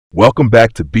Welcome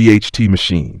back to BHT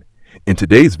Machine. In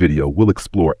today's video, we'll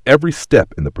explore every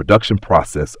step in the production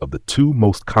process of the two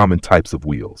most common types of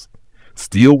wheels,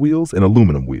 steel wheels and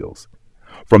aluminum wheels.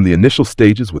 From the initial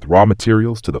stages with raw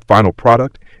materials to the final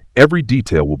product, every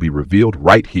detail will be revealed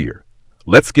right here.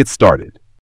 Let's get started.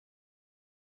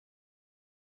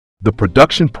 The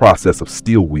production process of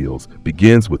steel wheels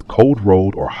begins with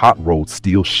cold-rolled or hot-rolled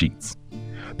steel sheets.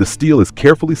 The steel is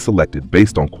carefully selected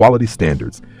based on quality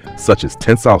standards such as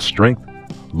tensile strength,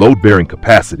 load-bearing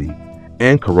capacity,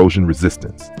 and corrosion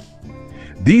resistance.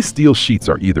 These steel sheets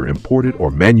are either imported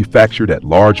or manufactured at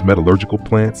large metallurgical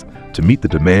plants to meet the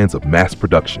demands of mass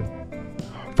production.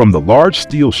 From the large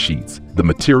steel sheets, the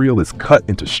material is cut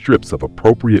into strips of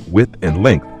appropriate width and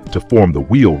length to form the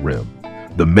wheel rim,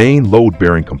 the main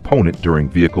load-bearing component during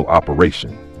vehicle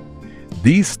operation.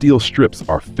 These steel strips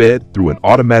are fed through an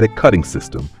automatic cutting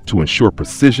system to ensure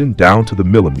precision down to the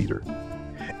millimeter.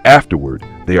 Afterward,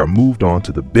 they are moved on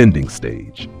to the bending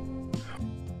stage.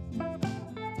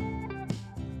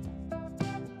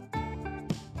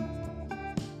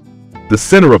 The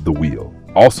center of the wheel,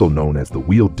 also known as the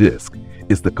wheel disc,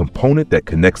 is the component that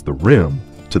connects the rim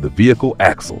to the vehicle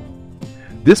axle.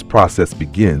 This process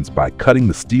begins by cutting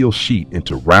the steel sheet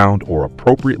into round or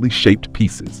appropriately shaped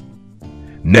pieces.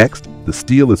 Next, the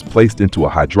steel is placed into a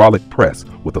hydraulic press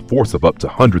with a force of up to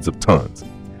hundreds of tons.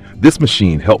 This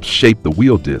machine helps shape the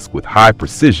wheel disc with high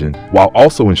precision while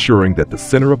also ensuring that the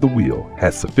center of the wheel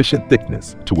has sufficient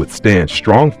thickness to withstand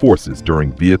strong forces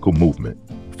during vehicle movement.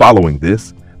 Following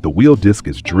this, the wheel disc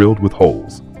is drilled with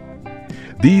holes.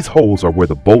 These holes are where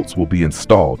the bolts will be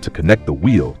installed to connect the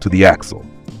wheel to the axle.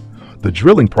 The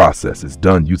drilling process is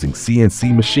done using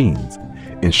CNC machines,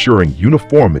 ensuring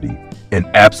uniformity and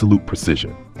absolute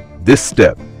precision. This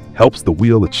step helps the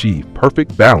wheel achieve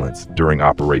perfect balance during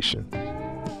operation.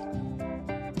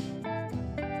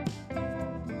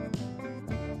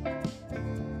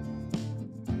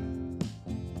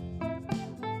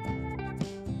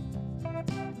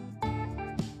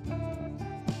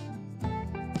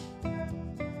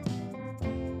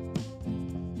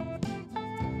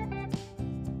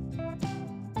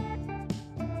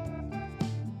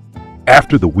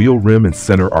 After the wheel rim and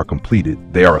center are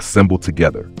completed, they are assembled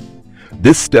together.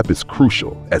 This step is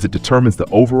crucial as it determines the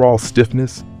overall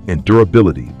stiffness and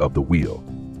durability of the wheel.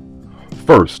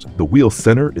 First, the wheel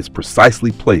center is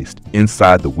precisely placed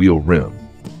inside the wheel rim.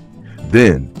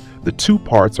 Then, the two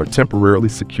parts are temporarily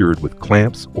secured with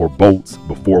clamps or bolts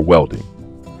before welding.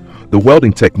 The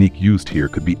welding technique used here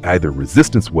could be either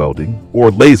resistance welding or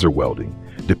laser welding,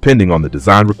 depending on the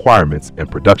design requirements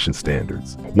and production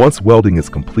standards. Once welding is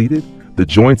completed, the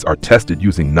joints are tested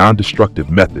using non-destructive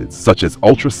methods such as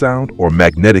ultrasound or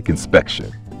magnetic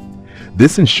inspection.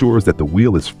 This ensures that the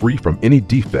wheel is free from any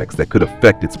defects that could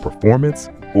affect its performance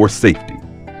or safety.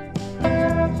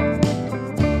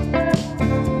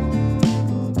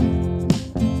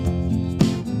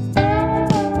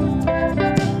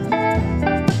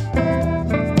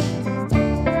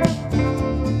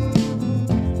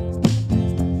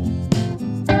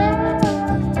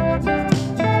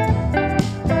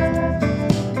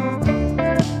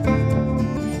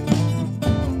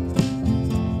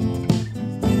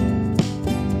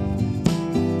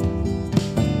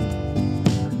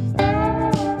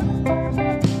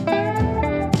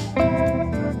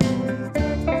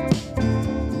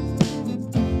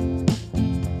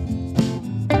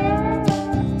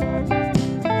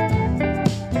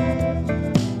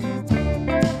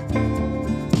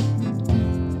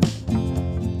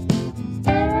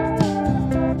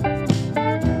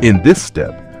 In this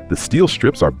step, the steel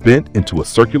strips are bent into a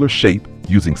circular shape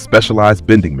using specialized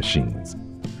bending machines.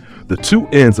 The two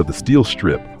ends of the steel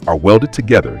strip are welded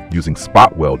together using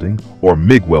spot welding or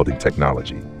MIG welding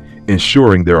technology,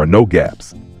 ensuring there are no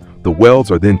gaps. The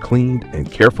welds are then cleaned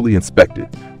and carefully inspected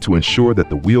to ensure that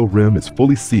the wheel rim is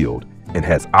fully sealed and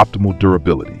has optimal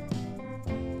durability.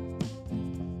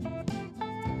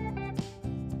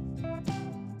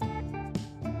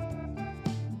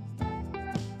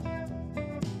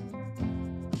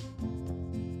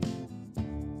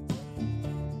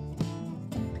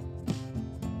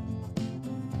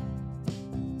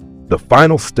 The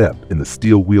final step in the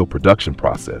steel wheel production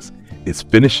process is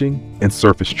finishing and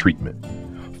surface treatment.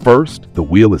 First, the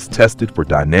wheel is tested for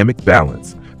dynamic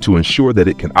balance to ensure that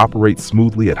it can operate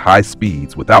smoothly at high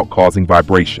speeds without causing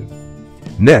vibration.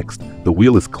 Next, the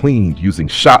wheel is cleaned using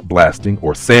shot blasting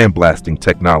or sandblasting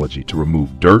technology to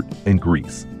remove dirt and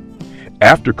grease.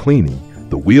 After cleaning,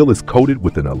 the wheel is coated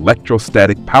with an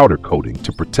electrostatic powder coating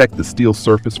to protect the steel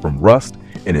surface from rust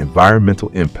and environmental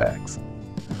impacts.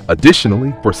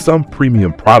 Additionally, for some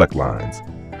premium product lines,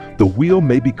 The wheel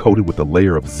may be coated with a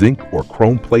layer of zinc or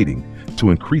chrome plating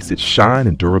to increase its shine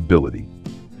and durability.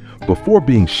 Before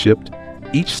being shipped,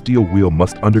 each steel wheel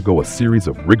must undergo a series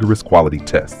of rigorous quality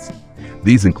tests.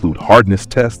 These include hardness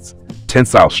tests,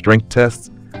 tensile strength tests,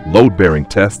 load-bearing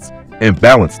tests, and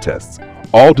balance tests,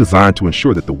 all designed to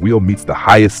ensure that the wheel meets the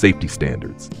highest safety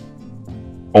standards.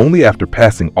 Only after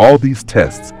passing all these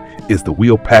tests is the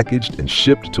wheel packaged and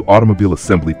shipped to automobile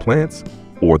assembly plants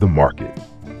or the market.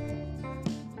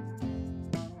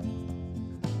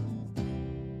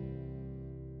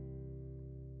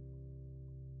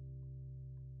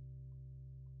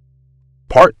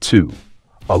 Part 2.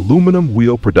 Aluminum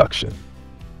wheel production.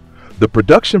 The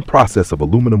production process of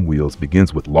aluminum wheels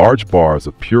begins with large bars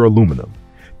of pure aluminum,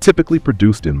 typically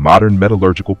produced in modern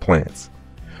metallurgical plants.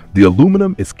 The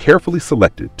aluminum is carefully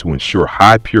selected to ensure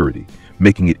high purity,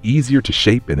 making it easier to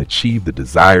shape and achieve the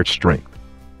desired strength.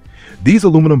 These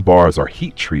aluminum bars are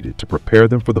heat treated to prepare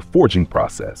them for the forging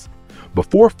process.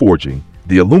 Before forging,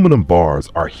 the aluminum bars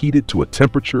are heated to a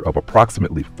temperature of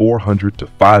approximately 400 to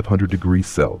 500 degrees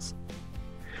Celsius.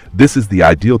 This is the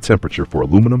ideal temperature for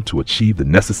aluminum to achieve the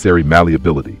necessary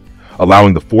malleability,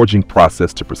 allowing the forging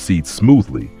process to proceed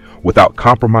smoothly without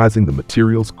compromising the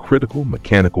material's critical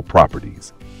mechanical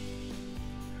properties.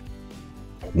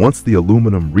 Once the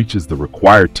aluminum reaches the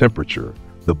required temperature,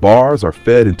 the bars are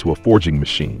fed into a forging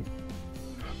machine.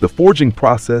 The forging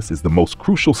process is the most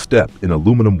crucial step in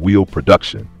aluminum wheel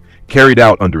production, carried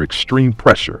out under extreme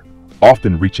pressure,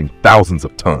 often reaching thousands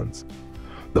of tons.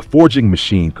 The forging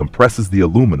machine compresses the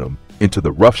aluminum into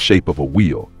the rough shape of a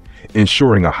wheel,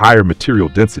 ensuring a higher material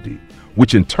density,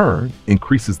 which in turn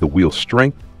increases the wheel's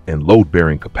strength and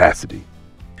load-bearing capacity.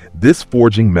 This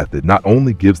forging method not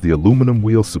only gives the aluminum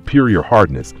wheel superior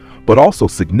hardness, but also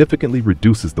significantly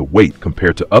reduces the weight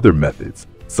compared to other methods,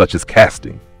 such as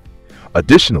casting.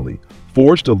 Additionally,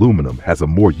 forged aluminum has a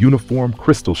more uniform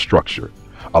crystal structure,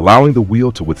 allowing the wheel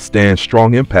to withstand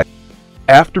strong impact.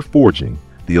 After forging,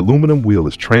 the aluminum wheel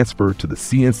is transferred to the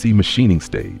CNC machining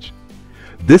stage.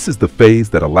 This is the phase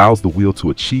that allows the wheel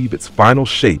to achieve its final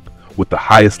shape with the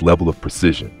highest level of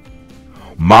precision.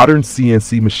 Modern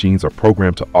CNC machines are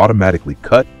programmed to automatically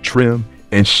cut, trim,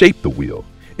 and shape the wheel,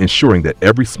 ensuring that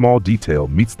every small detail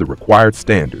meets the required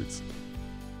standards.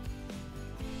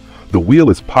 The wheel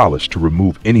is polished to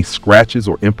remove any scratches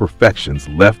or imperfections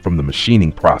left from the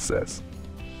machining process.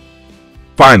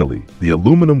 Finally, the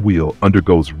aluminum wheel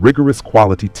undergoes rigorous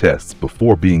quality tests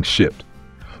before being shipped.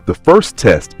 The first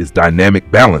test is dynamic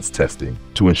balance testing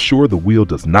to ensure the wheel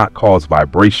does not cause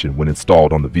vibration when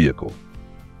installed on the vehicle.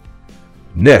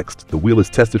 Next, the wheel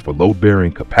is tested for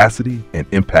load-bearing capacity and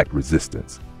impact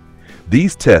resistance.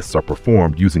 These tests are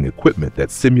performed using equipment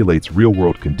that simulates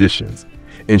real-world conditions,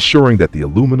 ensuring that the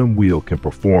aluminum wheel can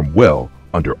perform well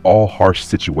under all harsh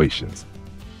situations.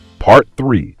 Part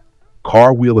 3.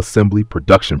 Car wheel assembly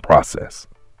production process.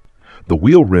 The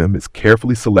wheel rim is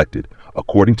carefully selected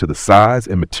according to the size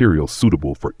and material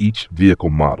suitable for each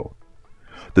vehicle model.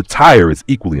 The tire is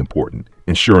equally important,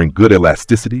 ensuring good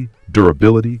elasticity,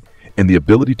 durability, and the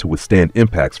ability to withstand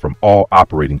impacts from all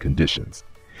operating conditions.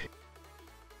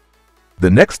 The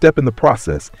next step in the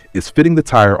process is fitting the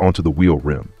tire onto the wheel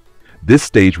rim. This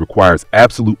stage requires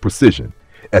absolute precision,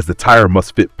 as the tire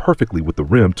must fit perfectly with the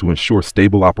rim to ensure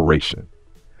stable operation.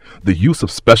 The use of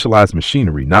specialized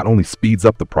machinery not only speeds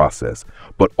up the process,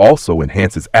 but also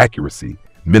enhances accuracy,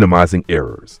 minimizing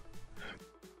errors.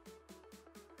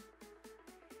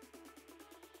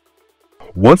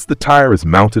 Once the tire is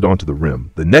mounted onto the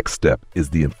rim, the next step is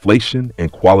the inflation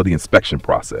and quality inspection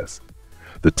process.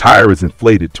 The tire is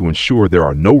inflated to ensure there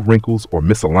are no wrinkles or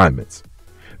misalignments.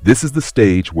 This is the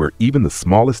stage where even the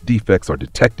smallest defects are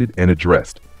detected and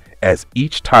addressed, as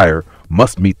each tire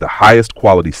must meet the highest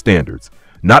quality standards,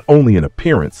 not only in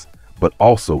appearance, but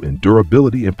also in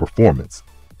durability and performance.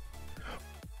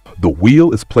 The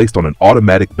wheel is placed on an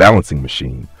automatic balancing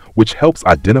machine, which helps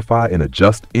identify and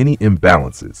adjust any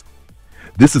imbalances.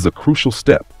 This is a crucial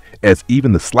step, as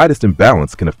even the slightest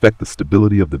imbalance can affect the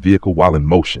stability of the vehicle while in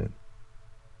motion.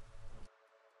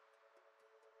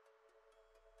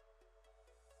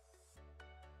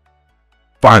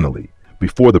 Finally,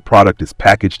 before the product is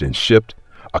packaged and shipped,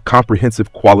 a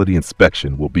comprehensive quality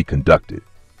inspection will be conducted.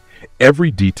 Every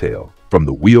detail, from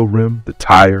the wheel rim, the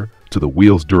tire, to the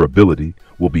wheel's durability,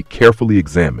 will be carefully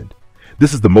examined.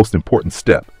 This is the most important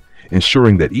step,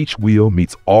 ensuring that each wheel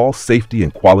meets all safety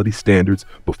and quality standards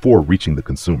before reaching the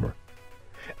consumer.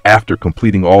 After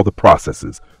completing all the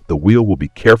processes, the wheel will be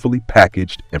carefully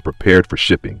packaged and prepared for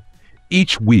shipping.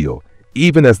 Each wheel,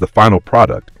 even as the final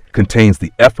product, contains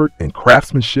the effort and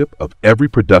craftsmanship of every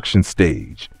production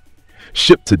stage.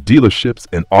 Shipped to dealerships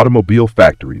and automobile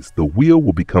factories, the wheel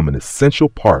will become an essential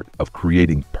part of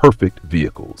creating perfect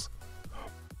vehicles.